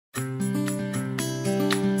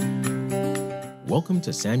Welcome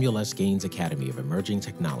to Samuel S. Gaines Academy of Emerging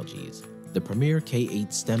Technologies, the premier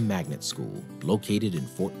K-8 STEM magnet school located in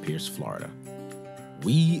Fort Pierce, Florida.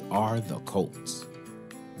 We are the Colts.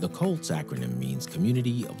 The Colts acronym means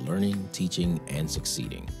Community of Learning, Teaching, and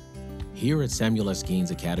Succeeding. Here at Samuel S.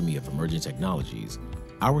 Gaines Academy of Emerging Technologies,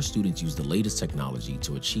 our students use the latest technology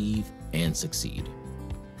to achieve and succeed.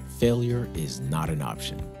 Failure is not an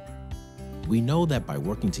option. We know that by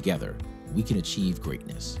working together, we can achieve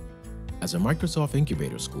greatness. As a Microsoft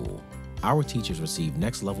Incubator school, our teachers receive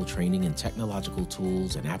next-level training in technological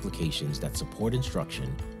tools and applications that support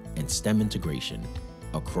instruction and STEM integration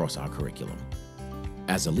across our curriculum.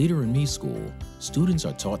 As a Leader in Me school, students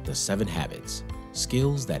are taught the 7 habits,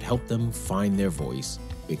 skills that help them find their voice,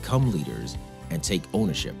 become leaders, and take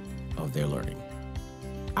ownership of their learning.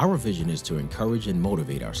 Our vision is to encourage and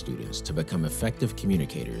motivate our students to become effective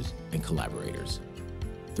communicators and collaborators.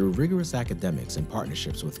 Through rigorous academics and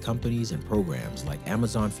partnerships with companies and programs like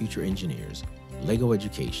Amazon Future Engineers, LEGO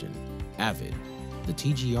Education, AVID, the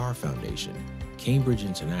TGR Foundation, Cambridge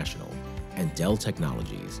International, and Dell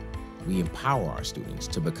Technologies, we empower our students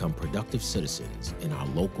to become productive citizens in our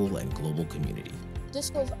local and global community. This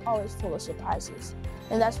school is always full of surprises,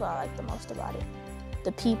 and that's what I like the most about it.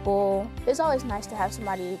 The people, it's always nice to have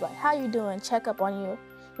somebody like, how you doing, check up on you.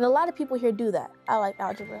 And a lot of people here do that. I like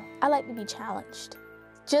algebra. I like to be challenged.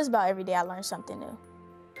 Just about every day I learn something new.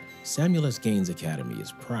 Samuel S. Gaines Academy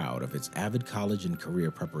is proud of its AVID College and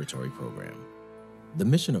Career Preparatory Program. The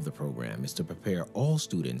mission of the program is to prepare all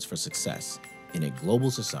students for success in a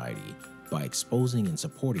global society by exposing and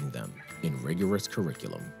supporting them in rigorous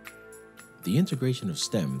curriculum. The integration of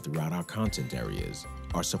STEM throughout our content areas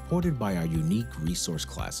are supported by our unique resource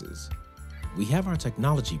classes. We have our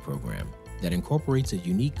technology program that incorporates a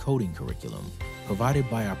unique coding curriculum provided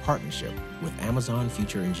by our partnership with Amazon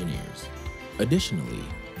Future Engineers. Additionally,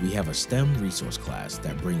 we have a STEM resource class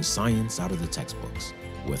that brings science out of the textbooks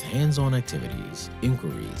with hands-on activities,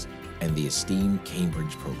 inquiries, and the esteemed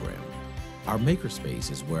Cambridge program. Our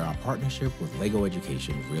makerspace is where our partnership with LEGO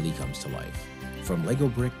Education really comes to life, from LEGO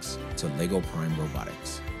bricks to LEGO Prime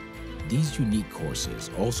Robotics. These unique courses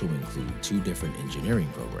also include 2 different engineering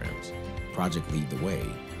programs, Project Lead the Way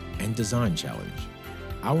and Design Challenge.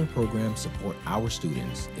 Our programs support our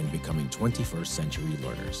students in becoming 21st century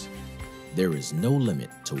learners. There is no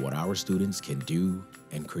limit to what our students can do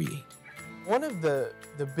and create. One of the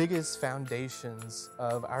biggest foundations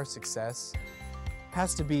of our success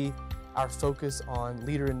has to be our focus on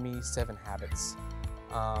Leader in Me 7 habits.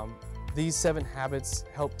 These 7 habits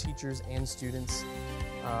help teachers and students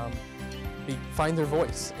find their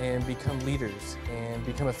voice and become leaders and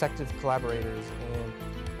become effective collaborators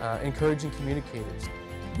and encouraging communicators.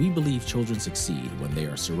 We believe children succeed when they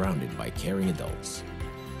are surrounded by caring adults.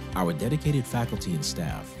 Our dedicated faculty and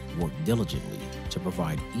staff work diligently to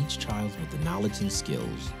provide each child with the knowledge and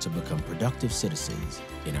skills to become productive citizens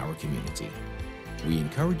in our community. We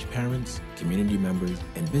encourage parents, community members,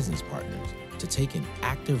 and business partners to take an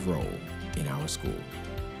active role in our school.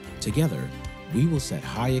 Together, we will set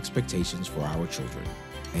high expectations for our children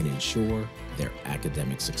and ensure their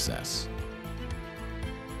academic success.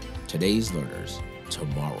 Today's learners,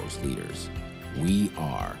 tomorrow's leaders. We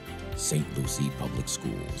are St. Lucie Public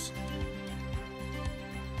Schools.